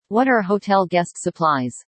What are hotel guest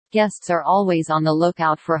supplies? Guests are always on the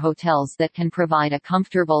lookout for hotels that can provide a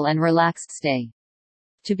comfortable and relaxed stay.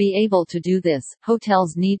 To be able to do this,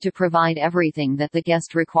 hotels need to provide everything that the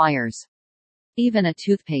guest requires. Even a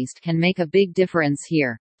toothpaste can make a big difference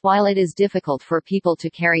here. While it is difficult for people to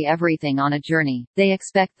carry everything on a journey, they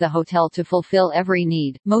expect the hotel to fulfill every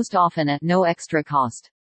need, most often at no extra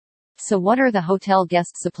cost. So what are the hotel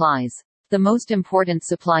guest supplies? The most important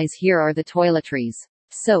supplies here are the toiletries.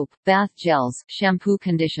 Soap, bath gels, shampoo,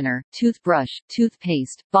 conditioner, toothbrush,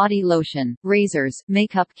 toothpaste, body lotion, razors,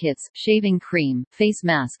 makeup kits, shaving cream, face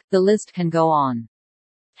mask, the list can go on.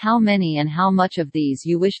 How many and how much of these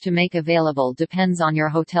you wish to make available depends on your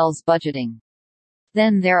hotel's budgeting.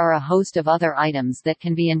 Then there are a host of other items that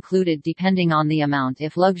can be included depending on the amount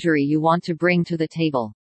of luxury you want to bring to the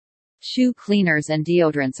table. Shoe cleaners and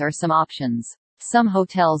deodorants are some options. Some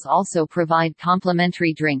hotels also provide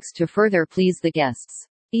complimentary drinks to further please the guests.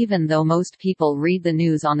 Even though most people read the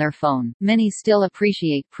news on their phone, many still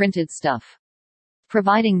appreciate printed stuff.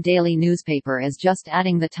 Providing daily newspaper is just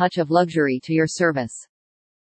adding the touch of luxury to your service.